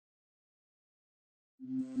Well,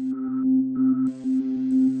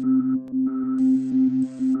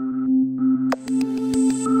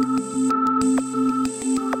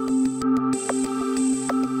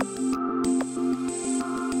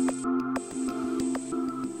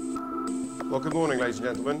 good morning, ladies and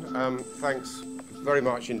gentlemen. Thanks very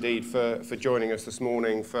much indeed for joining us this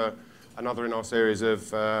morning for another in our series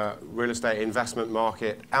of real estate investment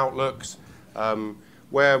market outlooks,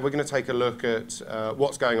 where we're going to take a look at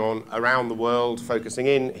what's going on around the world, focusing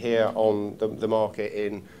in here on the market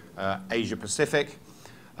in Asia Pacific.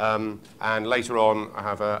 And later on, I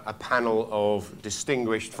have a panel of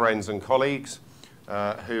distinguished friends and colleagues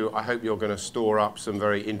who I hope you're going to store up some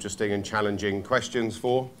very interesting and challenging questions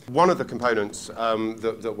for. One of the components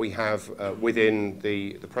that we have within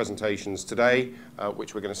the presentations today,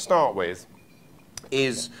 which we're going to start with,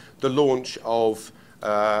 is the launch of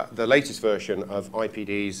the latest version of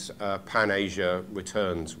IPD's Pan-Asia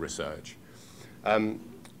Returns Research.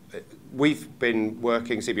 We've been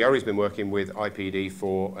working, CBRE has been working with IPD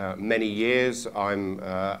for many years. I'm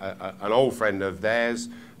an old friend of theirs,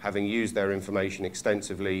 having used their information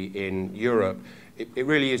extensively in Europe. It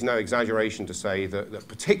really is no exaggeration to say that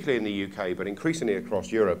particularly in the UK, but increasingly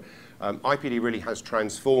across Europe, IPD really has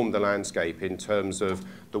transformed the landscape in terms of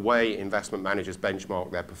the way investment managers benchmark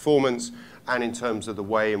their performance and in terms of the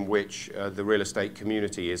way in which the real estate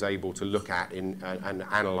community is able to look at and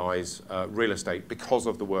analyse real estate because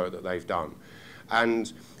of the work that they've done.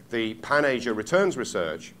 And the Pan-Asia Returns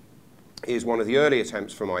Research is one of the early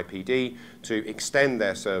attempts from IPD to extend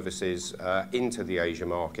their services into the Asia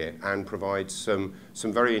market and provide some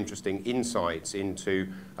very interesting insights into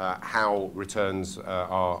how returns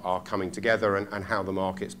are coming together and how the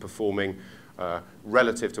market's performing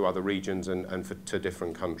relative to other regions and to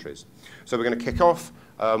different countries. So we're going to kick off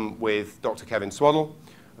with Dr. Kevin Swaddle,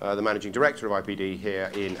 the Managing Director of IPD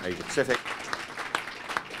here in Asia Pacific.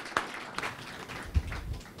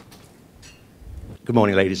 Good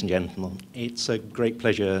morning, ladies and gentlemen. It's a great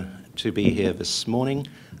pleasure to be here this morning,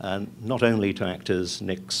 not only to act as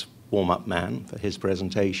Nick's warm-up man for his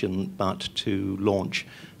presentation, but to launch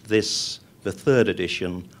the third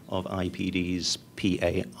edition of IPD's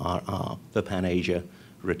PARR, the Pan-Asia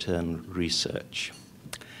Return Research.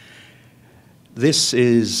 This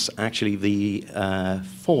is actually the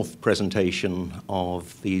fourth presentation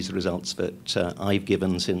of these results that I've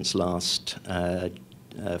given since last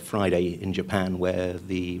Friday in Japan, where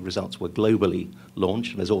the results were globally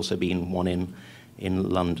launched. There's also been one in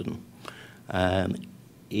London.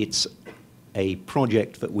 It's a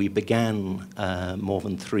project that we began more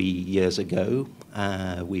than 3 years ago.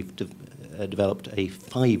 We've developed a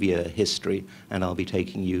 5-year history, and I'll be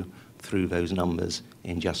taking you through those numbers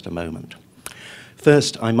in just a moment.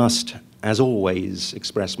 First, I must, as always,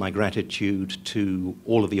 express my gratitude to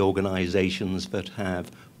all of the organizations that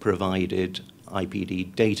have provided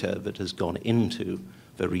IPD data that has gone into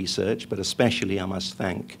the research, but especially I must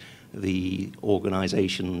thank the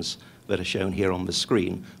organizations that are shown here on the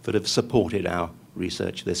screen that have supported our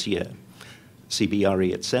research this year.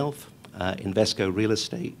 CBRE itself, Invesco Real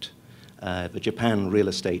Estate, the Japan Real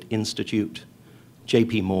Estate Institute,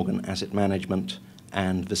 JP Morgan Asset Management,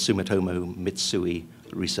 and the Sumitomo Mitsui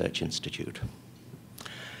Research Institute.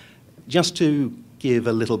 Just to give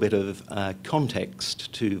a little bit of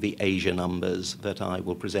context to the Asia numbers that I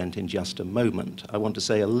will present in just a moment, I want to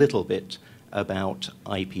say a little bit about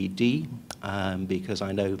IPD, because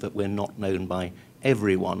I know that we're not known by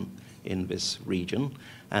everyone in this region,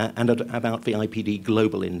 and about the IPD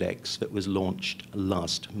Global Index that was launched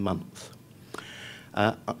last month.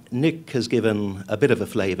 Nick has given a bit of a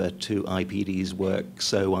flavour to IPD's work,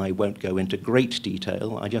 so I won't go into great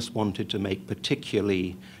detail. I just wanted to make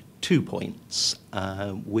particularly 2 points,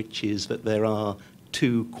 which is that there are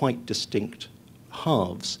two quite distinct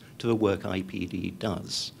halves to the work IPD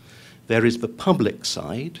does. There is the public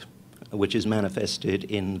side, which is manifested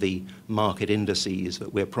in the market indices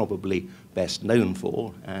that we're probably best known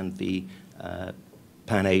for, and the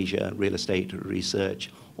Pan-Asia Real Estate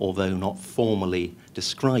Research, although not formally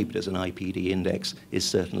described as an IPD index, is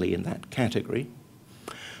certainly in that category.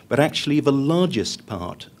 But actually the largest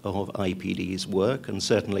part of IPD's work, and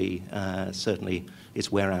certainly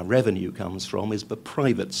it's where our revenue comes from, is the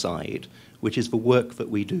private side, which is the work that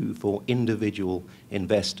we do for individual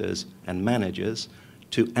investors and managers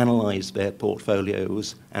to analyse their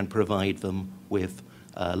portfolios and provide them with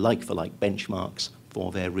like-for-like benchmarks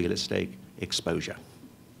for their real estate exposure.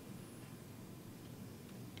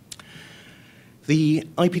 The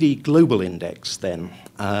IPD Global Index, then,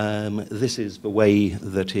 this is the way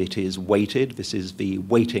that it is weighted. This is the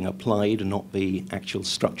weighting applied, not the actual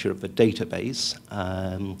structure of the database.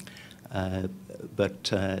 but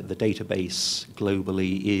the database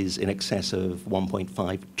globally is in excess of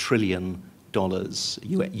 $1.5 trillion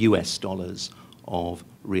US dollars of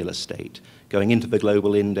real estate. Going into the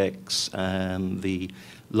global index, the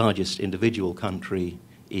largest individual country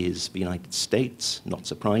is the United States, not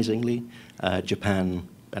surprisingly. Japan,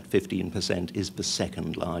 at 15%, is the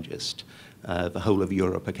second largest. The whole of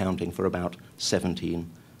Europe accounting for about 17%.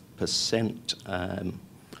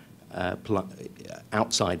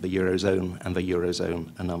 Outside the Eurozone, and the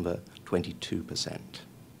Eurozone a number 22%.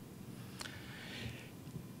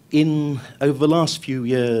 Over the last few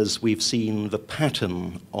years, we've seen the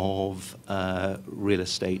pattern of real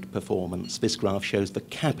estate performance. This graph shows the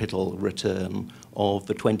capital return of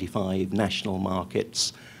the 25 national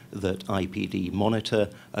markets that IPD monitor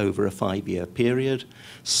over a 5-year period,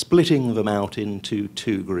 splitting them out into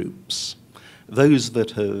two groups. Those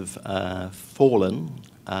that have fallen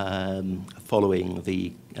following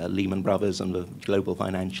the Lehman Brothers and the global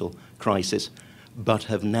financial crisis, but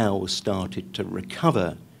have now started to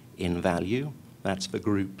recover in value. That's the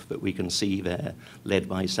group that we can see there, led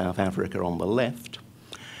by South Africa on the left.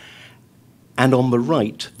 And on the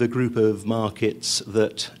right, the group of markets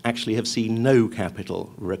that actually have seen no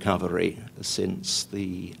capital recovery since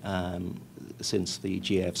the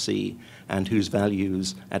GFC, and whose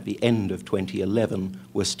values at the end of 2011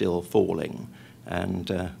 were still falling. And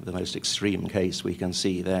the most extreme case we can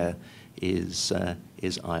see there is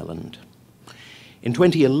Ireland. In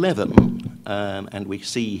 2011, and we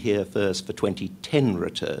see here first the 2010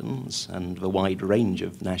 returns and the wide range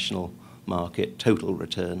of national market total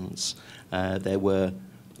returns, there were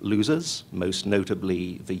losers, most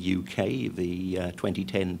notably the UK. The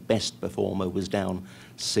 2010 best performer was down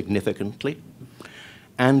significantly.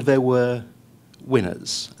 And there were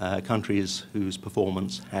winners, countries whose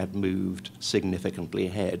performance had moved significantly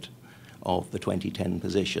ahead of the 2010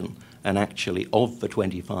 position. And actually, of the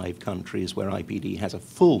 25 countries where IPD has a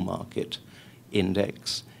full market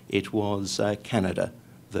index, it was Canada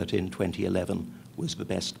that in 2011 was the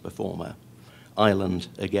best performer. Ireland,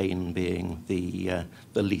 again, being the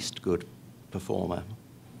least good performer.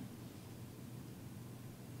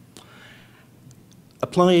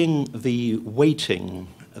 Applying the weighting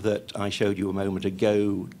that I showed you a moment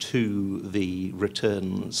ago to the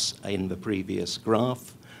returns in the previous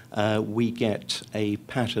graph, we get a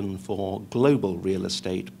pattern for global real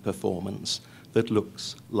estate performance that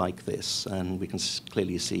looks like this. And we can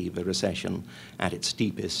clearly see the recession at its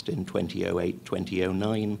deepest in 2008,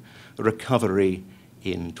 2009, a recovery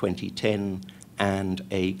in 2010, and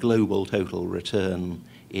a global total return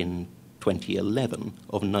in 2011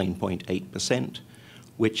 of 9.8%,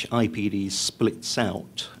 which IPD splits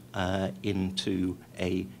out into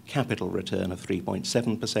a capital return of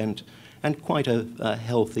 3.7% and quite a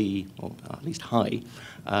healthy, or at least high,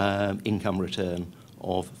 income return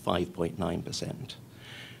of 5.9%.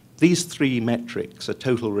 These three metrics, a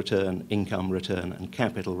total return, income return, and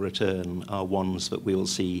capital return, are ones that we will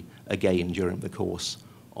see again during the course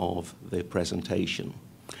of the presentation.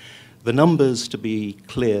 The numbers, to be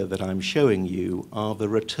clear, that I'm showing you are the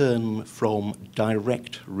return from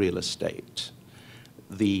direct real estate.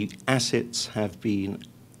 The assets have been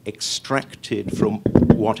extracted from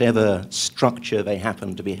whatever structure they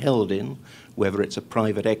happen to be held in, whether it's a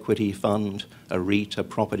private equity fund, a REIT, a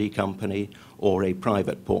property company, or a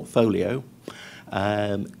private portfolio.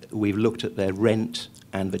 We've looked at their rent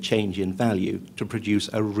and the change in value to produce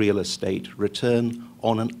a real estate return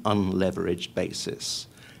on an unleveraged basis.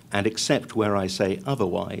 And except where I say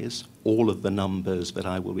otherwise, all of the numbers that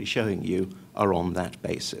I will be showing you are on that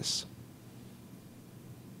basis.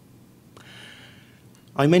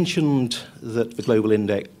 I mentioned that the global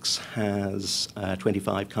index has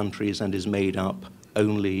 25 countries and is made up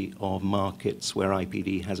only of markets where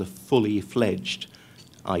IPD has a fully fledged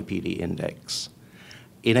IPD index.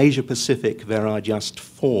 In Asia Pacific, there are just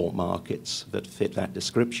 4 markets that fit that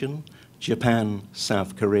description: Japan,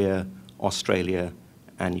 South Korea, Australia,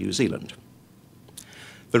 and New Zealand.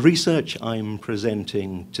 The research I'm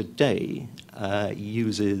presenting today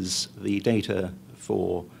uses the data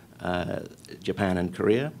for Japan and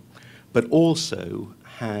Korea, but also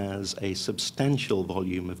has a substantial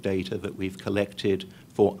volume of data that we've collected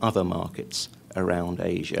for other markets around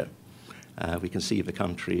Asia. We can see the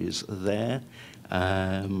countries there,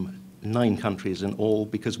 9 countries in all,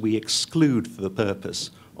 because we exclude for the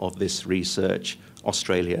purpose of this research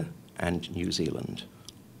Australia and New Zealand.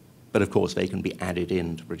 But of course they can be added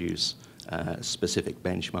in to produce specific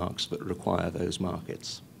benchmarks that require those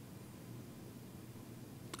markets.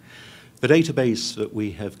 The database that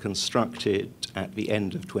we have constructed at the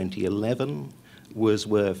end of 2011 was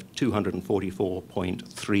worth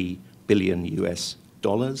 $244.3 billion US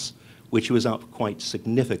dollars, which was up quite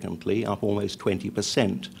significantly, up almost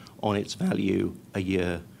 20% on its value a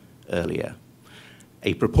year earlier.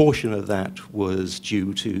 A proportion of that was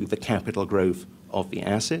due to the capital growth of the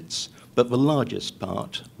assets, but the largest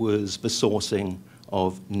part was the sourcing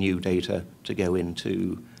of new data to go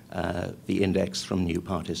into the index from new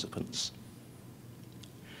participants.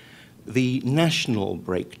 The national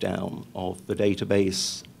breakdown of the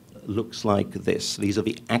database looks like this. These are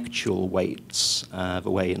the actual weights,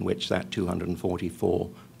 the way in which that 244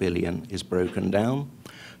 billion is broken down.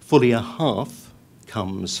 Fully a half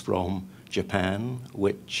comes from Japan,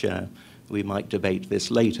 which we might debate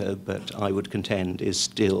this later, but I would contend is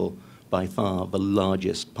still by far the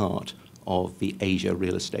largest part of the Asia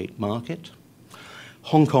real estate market.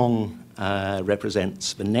 Hong Kong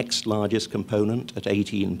represents the next largest component at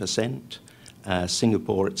 18%,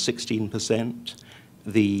 Singapore at 16%.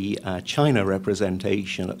 The China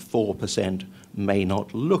representation at 4% may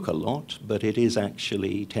not look a lot, but it is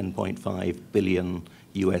actually 10.5 billion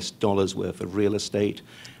US dollars worth of real estate,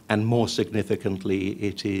 and more significantly,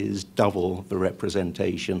 it is double the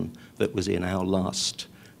representation that was in our last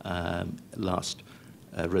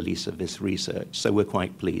release of this research. So we're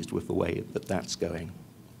quite pleased with the way that that's going.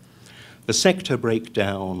 The sector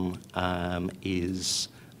breakdown is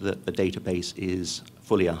that the database is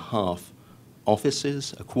fully a half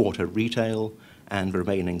offices, a quarter retail, and the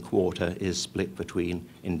remaining quarter is split between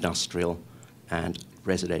industrial and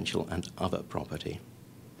residential and other property.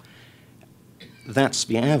 That's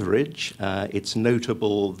the average. It's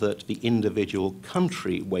notable that the individual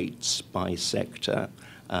country weights by sector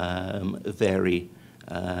vary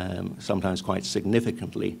sometimes quite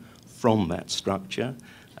significantly from that structure.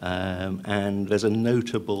 And there's a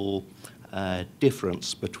notable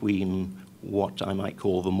difference between what I might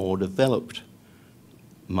call the more developed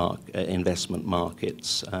investment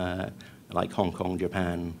markets, like Hong Kong,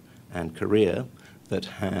 Japan, and Korea, that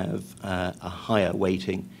have a higher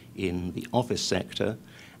weighting in the office sector,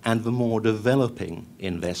 and the more developing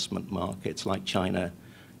investment markets like China,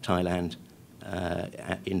 Thailand,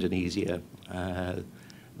 Indonesia,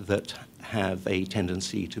 that have a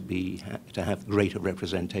tendency to have greater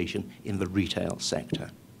representation in the retail sector.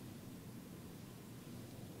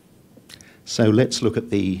 So let's look at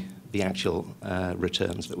the actual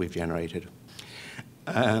returns that we've generated.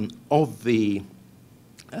 Of the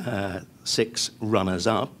 6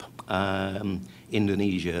 runners-up,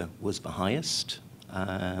 Indonesia was the highest,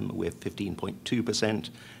 with 15.2%,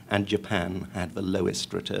 and Japan had the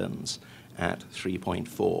lowest returns at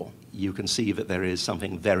 3.4%. You can see that there is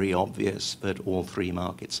something very obvious that all 3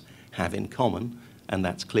 markets have in common, and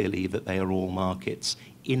that's clearly that they are all markets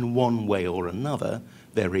in one way or another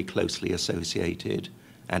very closely associated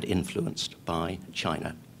and influenced by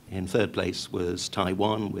China. In third place was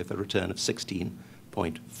Taiwan with a return of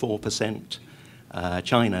 16.4%.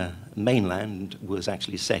 China mainland was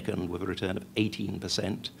actually second with a return of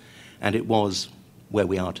 18%, and it was where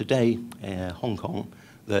we are today, Hong Kong,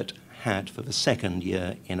 that had for the second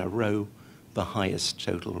year in a row the highest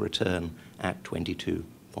total return at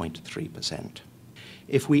 22.3%.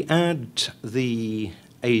 If we add the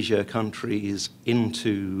Asia countries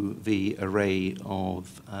into the array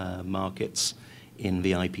of markets in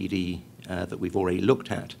the IPD that we've already looked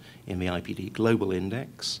at in the IPD Global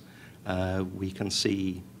Index, we can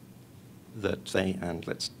see that they, and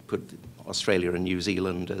let's put Australia and New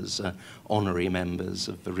Zealand as honorary members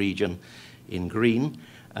of the region in green,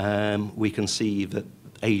 we can see that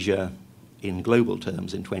Asia in global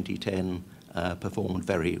terms in 2010 performed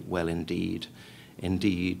very well indeed.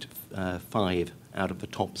 Indeed, 5 out of the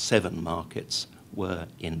top 7 markets were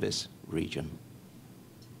in this region.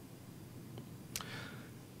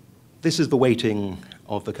 This is the weighting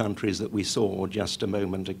of the countries that we saw just a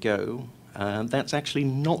moment ago. That's actually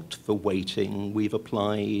not the weighting we've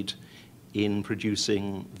applied in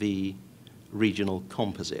producing the regional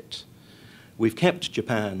composite. We've kept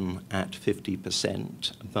Japan at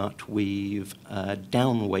 50%, but we've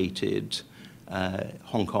downweighted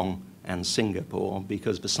Hong Kong and Singapore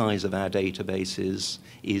because the size of our databases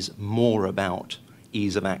is more about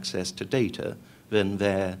ease of access to data than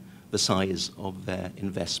the size of their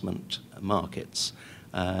investment markets.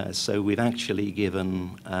 So we've actually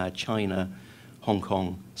given China, Hong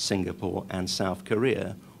Kong, Singapore, and South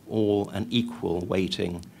Korea all an equal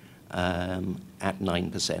weighting at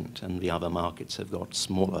 9%, and the other markets have got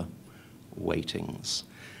smaller weightings.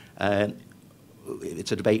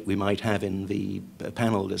 It's a debate we might have in the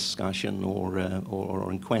panel discussion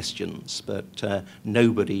or in questions, but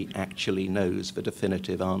nobody actually knows the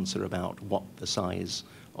definitive answer about what the size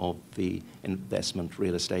of the investment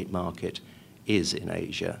real estate market is in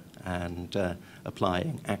Asia. and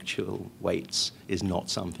applying actual weights is not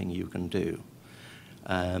something you can do.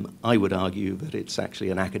 I would argue that it's actually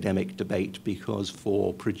an academic debate, because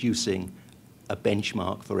for producing a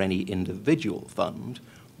benchmark for any individual fund,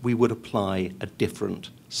 we would apply a different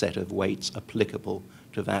set of weights applicable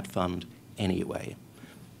to that fund anyway.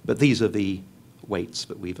 But these are the weights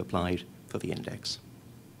that we've applied for the index.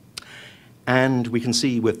 And we can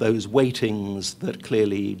see with those weightings that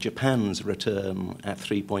clearly Japan's return at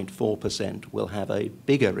 3.4% will have a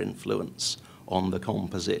bigger influence on the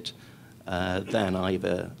composite than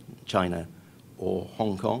either China or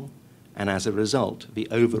Hong Kong. And as a result, the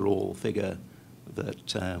overall figure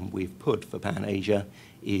that we've put for Pan-Asia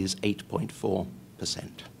is 8.4%.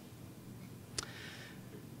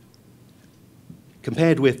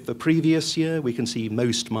 Compared with the previous year, we can see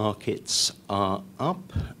most markets are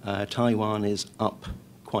up. Taiwan is up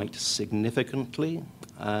quite significantly.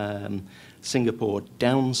 Singapore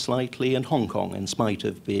down slightly, and Hong Kong, in spite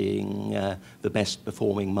of being the best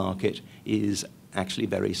performing market, is actually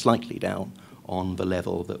very slightly down on the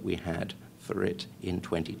level that we had for it in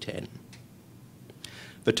 2010.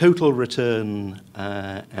 The total return,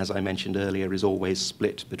 as I mentioned earlier, is always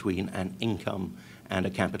split between an income and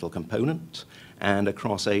a capital component. And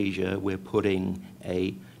across Asia, we're putting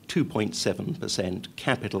a 2.7%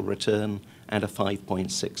 capital return and a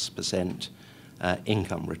 5.6%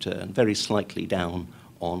 income return, very slightly down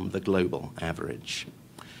on the global average.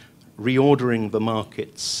 Reordering the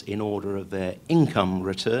markets in order of their income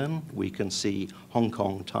return, we can see Hong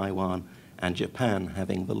Kong, Taiwan, and Japan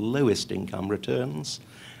having the lowest income returns,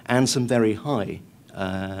 and some very high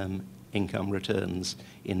income returns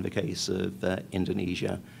in the case of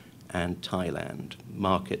Indonesia and Thailand,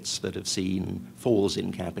 markets that have seen falls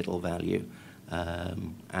in capital value. I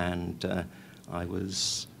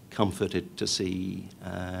was comforted to see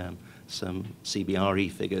some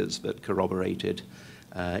CBRE figures that corroborated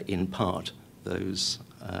in part those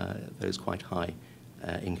quite high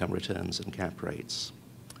income returns and cap rates.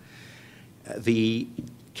 The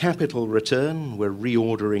capital return, we're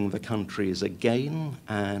reordering the countries again,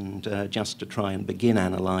 and just to try and begin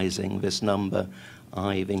analysing this number,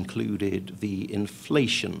 I've included the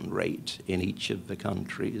inflation rate in each of the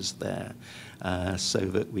countries there, so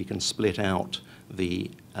that we can split out the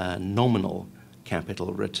nominal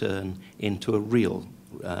capital return into a real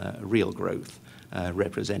growth,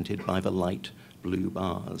 represented by the light blue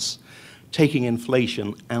bars. Taking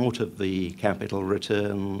inflation out of the capital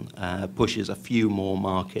return pushes a few more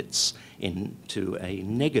markets into a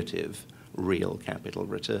negative real capital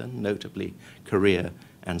return, notably Korea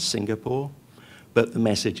and Singapore. But the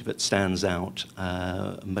message that stands out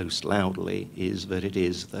most loudly is that it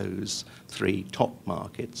is those three top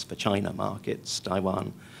markets, the China markets,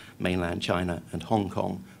 Taiwan, mainland China, and Hong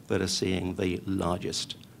Kong, that are seeing the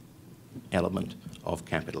largest element of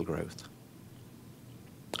capital growth.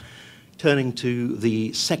 Turning to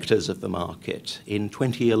the sectors of the market, in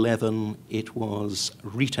 2011 it was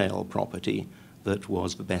retail property that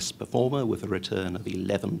was the best performer with a return of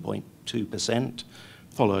 11.2%,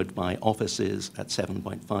 followed by offices at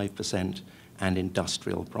 7.5% and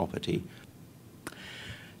industrial property.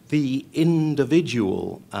 The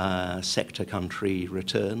individual sector country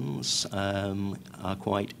returns are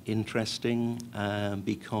quite interesting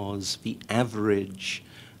because the average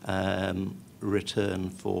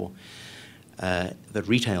return for the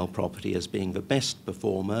retail property as being the best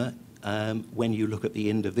performer, when you look at the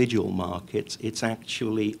individual markets, it's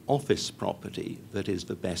actually office property that is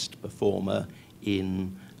the best performer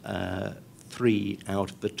in 3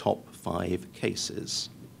 out of the top 5 cases.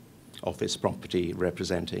 Office property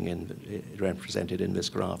represented in this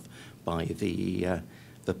graph by the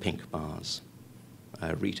pink bars,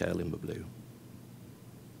 retail in the blue.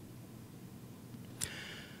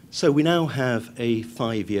 So we now have a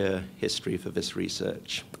 5-year history for this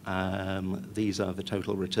research. These are the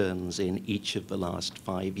total returns in each of the last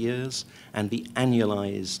 5 years, and the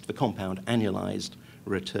compound annualized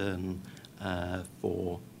return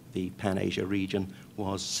for the Pan-Asia region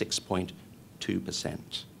was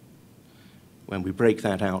 6.2%. When we break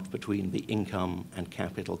that out between the income and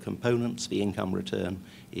capital components, the income return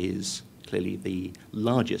is clearly the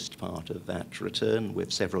largest part of that return,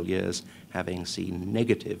 with several years having seen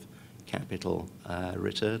negative capital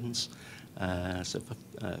returns. So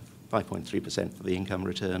 5.3% for the income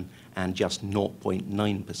return and just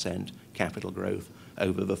 0.9% capital growth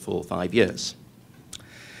over the full 5 years.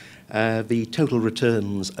 The total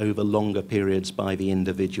returns over longer periods by the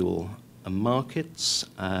individual markets,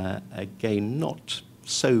 again, not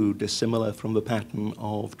so dissimilar from the pattern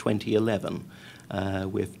of 2011,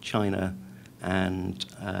 with China and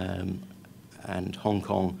and Hong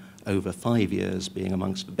Kong over 5 years being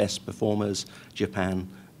amongst the best performers, Japan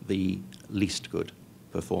the least good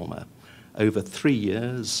performer. Over 3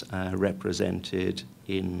 years, represented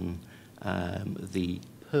in the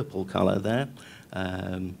purple colour there,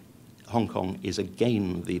 Hong Kong is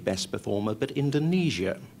again the best performer, but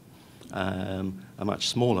Indonesia, a much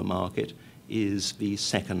smaller market, is the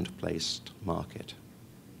second placed market.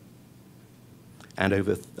 And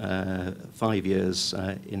over 5 years,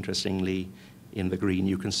 interestingly, in the green,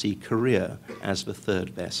 you can see Korea as the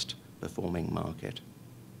third best performing market.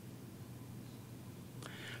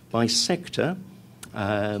 By sector,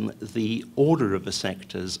 the order of the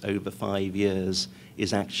sectors over 5 years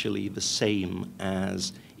is actually the same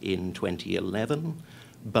as in 2011,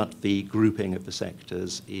 but the grouping of the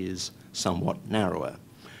sectors is somewhat narrower.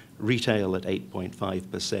 Retail at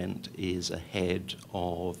 8.5% is ahead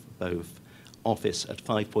of both office at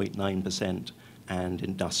 5.9% and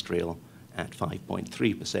industrial at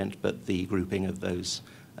 5.3%, but the grouping of those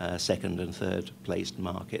second and third placed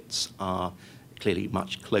markets are clearly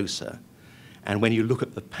much closer. And when you look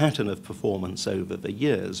at the pattern of performance over the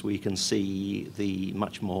years, we can see the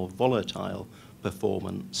much more volatile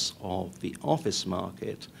performance of the office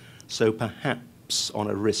market. So perhaps on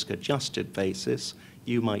a risk-adjusted basis,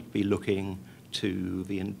 you might be looking to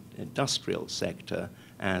the industrial sector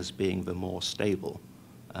as being the more stable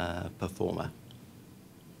performer.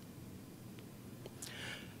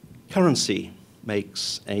 Currency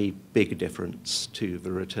makes a big difference to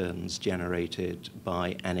the returns generated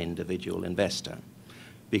by an individual investor,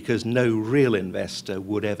 because no real investor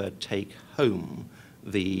would ever take home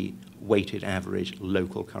the weighted average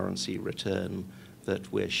local currency return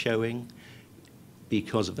that we're showing,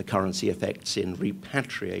 because of the currency effects in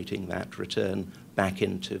repatriating that return back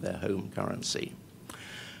into their home currency.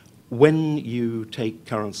 When you take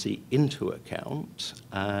currency into account,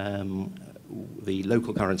 the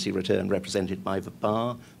local currency return represented by the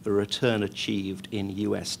bar, the return achieved in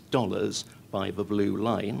US dollars by the blue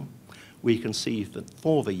line, we can see that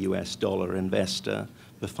for the US dollar investor,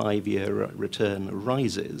 the 5-year return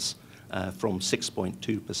rises from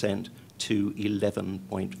 6.2% to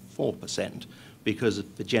 11.4% because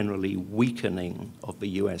of the generally weakening of the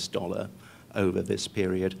US dollar over this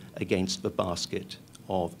period against the basket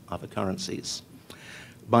of other currencies.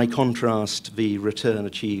 By contrast, the return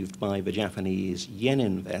achieved by the Japanese yen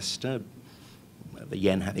investor, the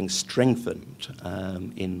yen having strengthened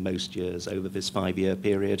in most years over this 5-year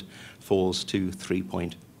period, falls to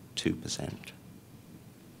 3.2%.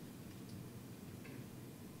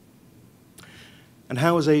 And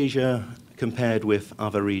how has Asia compared with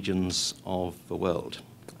other regions of the world?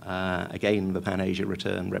 Again, the Pan-Asia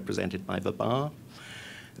return represented by the bar.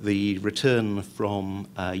 The return from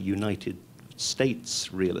United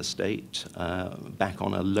States real estate back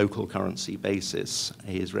on a local currency basis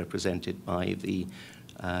is represented by the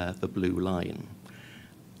blue line.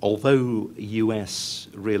 Although US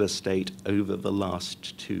real estate over the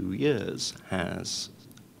last 2 years has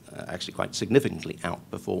actually quite significantly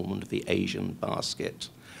outperformed the Asian basket,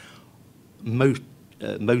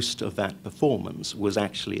 most of that performance was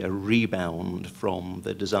actually a rebound from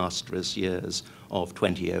the disastrous years of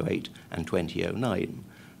 2008 and 2009,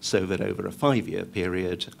 so that over a 5-year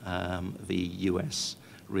period, the US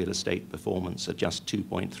real estate performance at just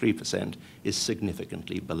 2.3% is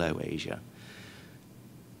significantly below Asia.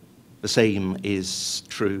 The same is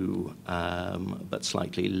true, but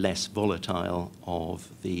slightly less volatile, of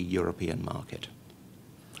the European market.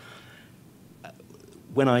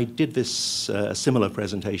 When I did this similar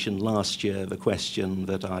presentation last year, the question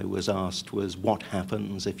that I was asked was, what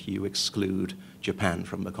happens if you exclude Japan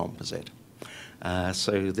from the composite?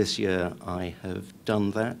 So this year I have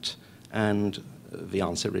done that, and the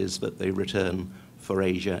answer is that the return for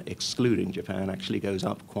Asia, excluding Japan, actually goes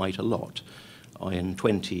up quite a lot. In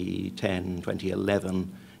 2010,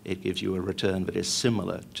 2011, it gives you a return that is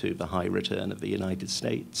similar to the high return of the United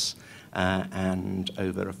States, and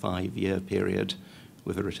over a 5-year period,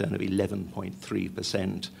 with a return of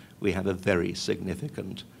 11.3%, we have a very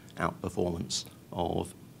significant outperformance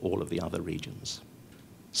of all of the other regions.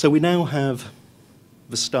 So we now have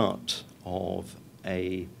the start of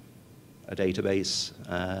a database.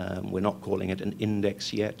 We're not calling it an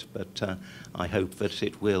index yet, but I hope that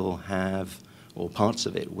it will have, or parts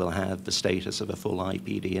of it will have, the status of a full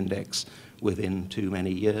IPD index within too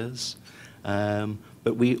many years.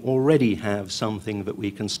 But we already have something that we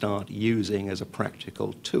can start using as a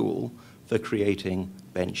practical tool for creating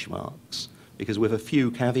benchmarks. Because with a few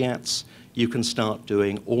caveats, you can start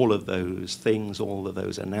doing all of those things, all of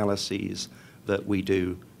those analyses that we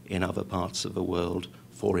do in other parts of the world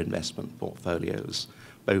for investment portfolios.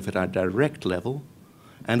 both at our direct level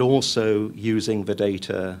and also using the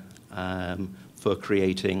data for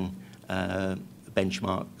creating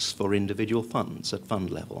benchmarks for individual funds at fund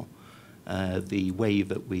level. The way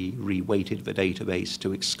that we reweighted the database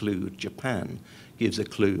to exclude Japan gives a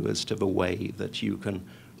clue as to the way that you can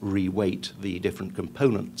reweight the different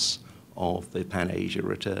components of the Pan-Asia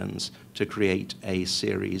returns to create a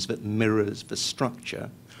series that mirrors the structure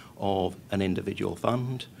of an individual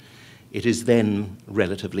fund. It is then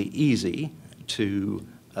relatively easy to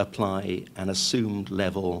apply an assumed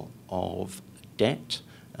level of debt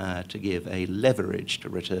to give a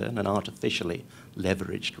leveraged return, an artificially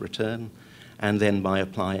leveraged return, and then by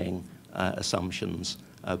applying assumptions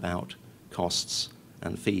about costs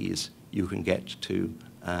and fees, you can get to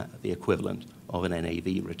the equivalent of an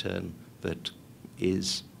NAV return that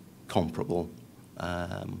is comparable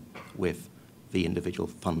with the individual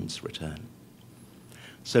fund's return.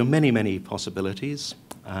 So many, many possibilities,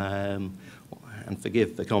 and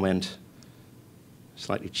forgive the comment,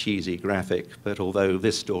 slightly cheesy graphic, but although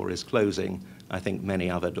this door is closing, I think many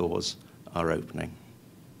other doors are opening.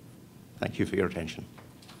 Thank you for your attention.